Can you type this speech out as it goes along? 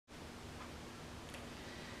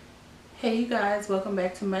Hey you guys, welcome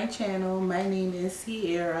back to my channel. My name is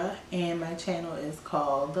Sierra and my channel is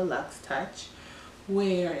called The Luxe Touch,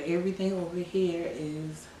 where everything over here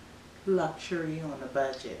is luxury on a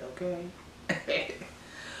budget, okay?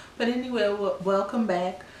 But anyway, welcome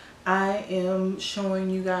back. I am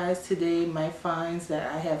showing you guys today my finds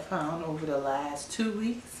that I have found over the last 2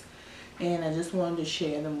 weeks, and I just wanted to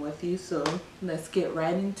share them with you, so let's get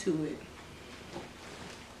right into it.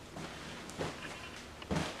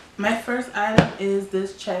 My first item is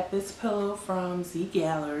this Chappis pillow from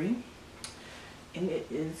Zgallerie, and it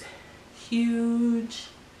is huge,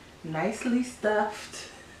 nicely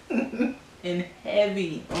stuffed, and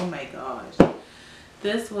heavy. Oh my gosh.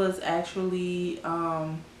 This was actually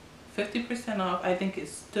 50% off. I think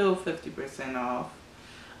it's still 50% off.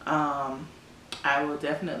 I will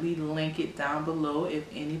definitely link it down below if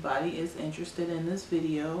anybody is interested in this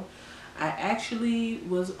video. I actually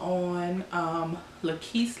was on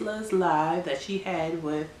Lakesla's live that she had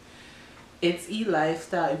with It's E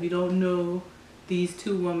Lifestyle. If you don't know these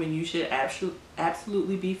two women, you should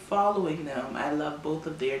absolutely be following them. I love both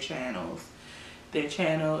of their channels. Their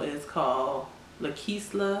channel is called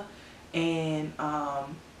Lakesla, and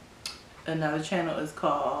another channel is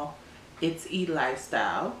called It's E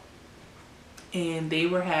Lifestyle. And they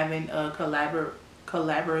were having a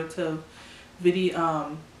collaborative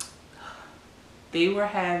video. They were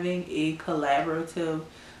having a collaborative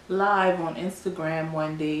live on Instagram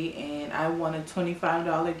one day, and I won a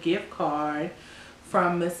 $25 gift card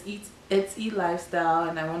from Miss It's E Lifestyle,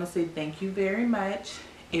 and I want to say thank you very much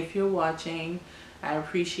if you're watching. I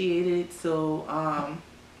appreciate it. So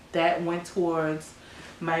that went towards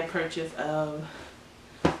my purchase of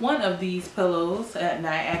one of these pillows, and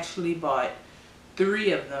I actually bought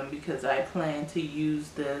 3 of them because I plan to use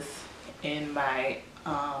this in my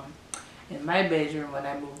bedroom when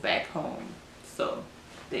I move back home. So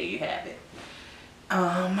there you have it.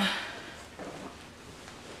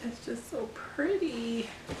 It's just so pretty.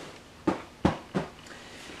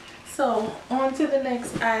 So on to the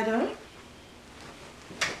next item.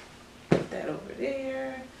 Put that over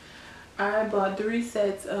there. I bought 3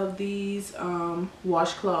 sets of these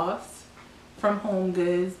washcloths from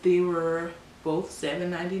HomeGoods. They were both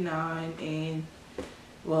 $7.99, and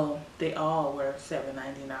well, they all were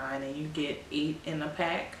 $7.99, and you get 8 in a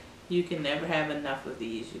pack. You can never have enough of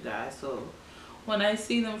these, you guys. So when I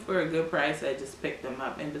see them for a good price, I just pick them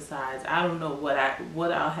up. And besides, I don't know what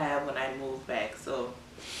I'll have when I move back, so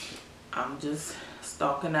I'm just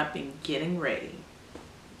stocking up and getting ready.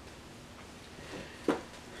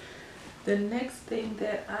 The next thing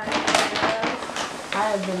that I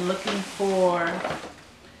have been looking for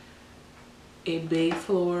a big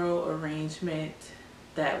floral arrangement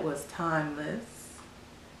that was timeless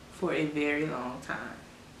for a very long time.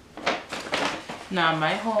 Now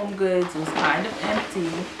my HomeGoods was kind of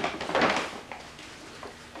empty,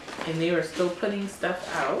 and they were still putting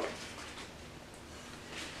stuff out,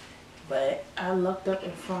 but I looked up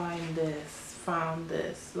and found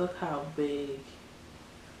this. Look how big.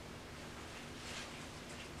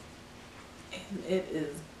 And it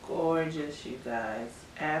is gorgeous, you guys.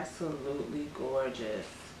 Absolutely gorgeous.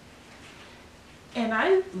 And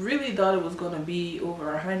I really thought it was going to be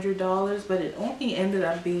over $100, but it only ended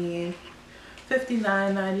up being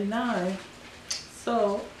 $59.99.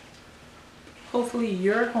 So hopefully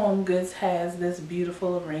your HomeGoods has this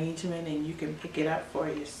beautiful arrangement and you can pick it up for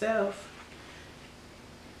yourself.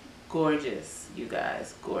 Gorgeous, you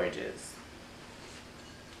guys, gorgeous.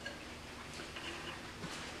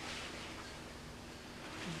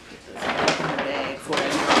 Put this back in the bag before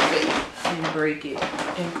I break it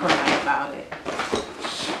and cry about it.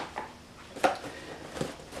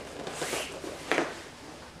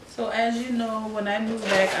 So as you know, when I move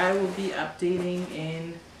back, I will be updating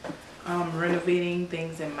and renovating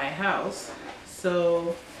things in my house.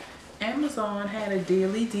 So Amazon had a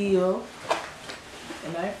daily deal,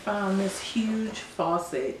 and I found this huge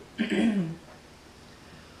faucet.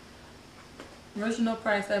 Original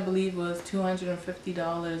price I believe was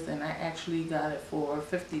 $250, and I actually got it for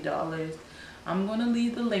 $50. I'm going to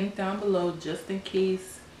leave the link down below just in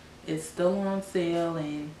case it's still on sale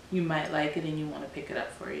and you might like it and you want to pick it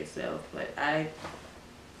up for yourself. But I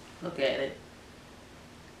look at it.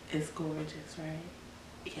 It's gorgeous, right?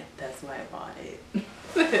 Yep, that's why I bought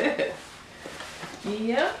it.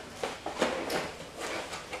 Yep.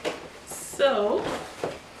 So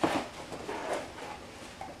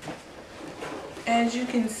as you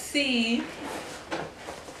can see,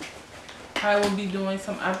 I will be doing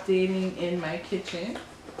some updating in my kitchen.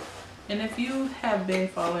 And if you have been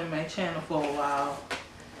following my channel for a while,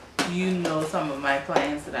 you know some of my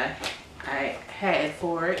plans that I had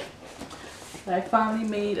for it. I finally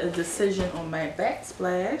made a decision on my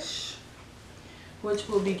backsplash, which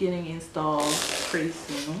will be getting installed pretty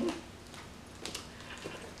soon.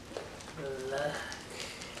 Look.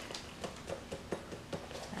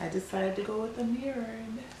 I decided to go with the mirrored.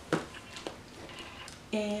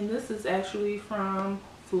 And this is actually from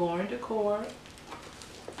Decor.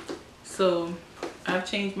 So I've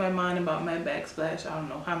changed my mind about my backsplash I don't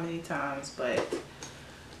know how many times, but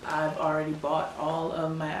I've already bought all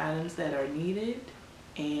of my items that are needed,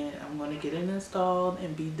 and I'm going to get it installed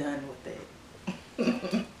and be done with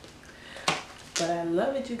it. But I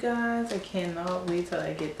love it, you guys. I cannot wait till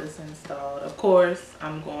I get this installed. Of course,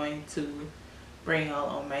 I'm going to bring y'all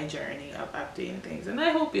on my journey of updating things, and I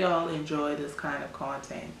hope y'all enjoy this kind of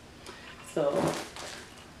content. So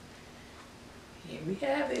here we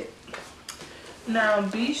have it. Now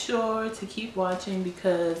be sure to keep watching,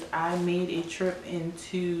 because I made a trip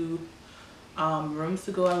into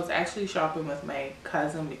Roomstogo. I was actually shopping with my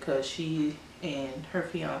cousin because she and her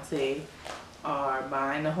fiance are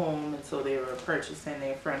buying a home, and so they were purchasing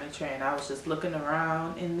their furniture, and I was just looking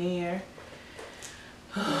around in there.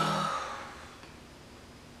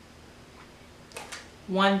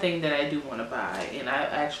 One thing that I do want to buy, and I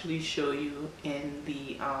actually show you in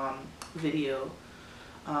the video,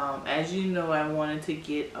 as you know, I wanted to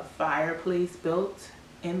get a fireplace built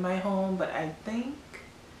in my home, but I think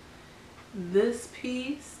this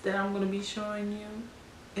piece that I'm going to be showing you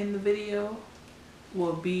in the video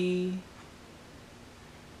will be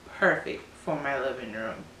perfect for my living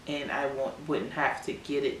room, and I wouldn't have to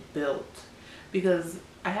get it built, because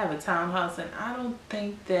I have a townhouse, and I don't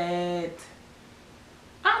think that,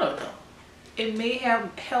 I don't know, it may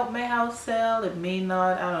have helped my house sell, it may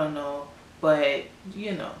not, I don't know, but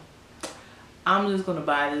you know, I'm just gonna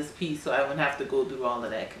buy this piece so I wouldn't have to go through all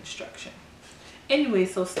of that construction. Anyway,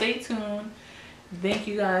 so stay tuned. Thank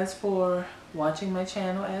you guys for watching my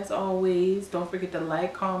channel. As always, don't forget to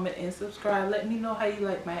like, comment, and subscribe. Let me know how you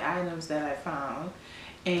like my items that I found.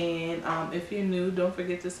 And if you're new, don't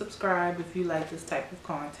forget to subscribe if you like this type of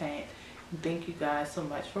content. Thank you guys so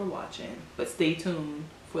much for watching. But stay tuned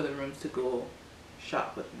for the Roomstogo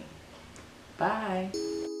shop with me. Bye.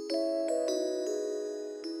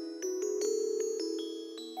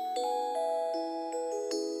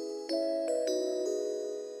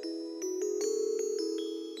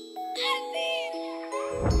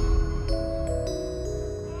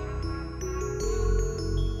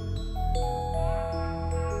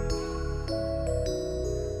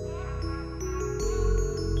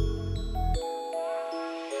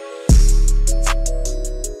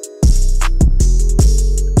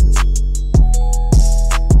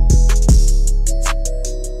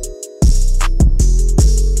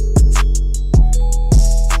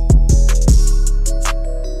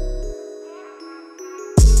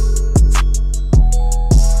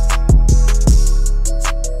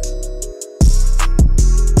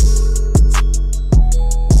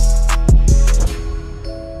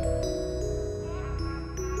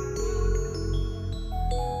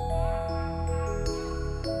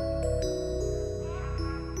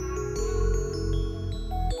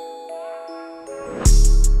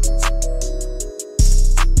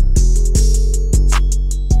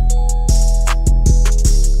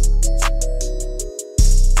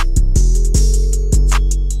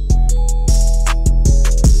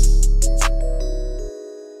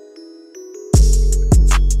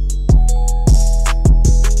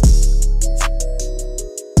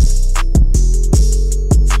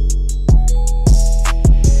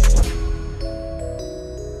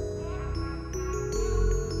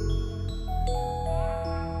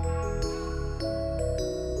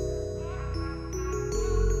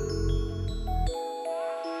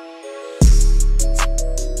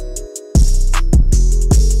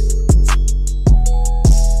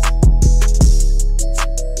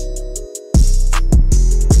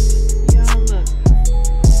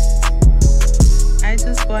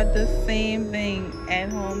 The same thing at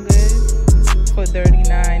HomeGoods for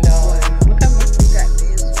 $39.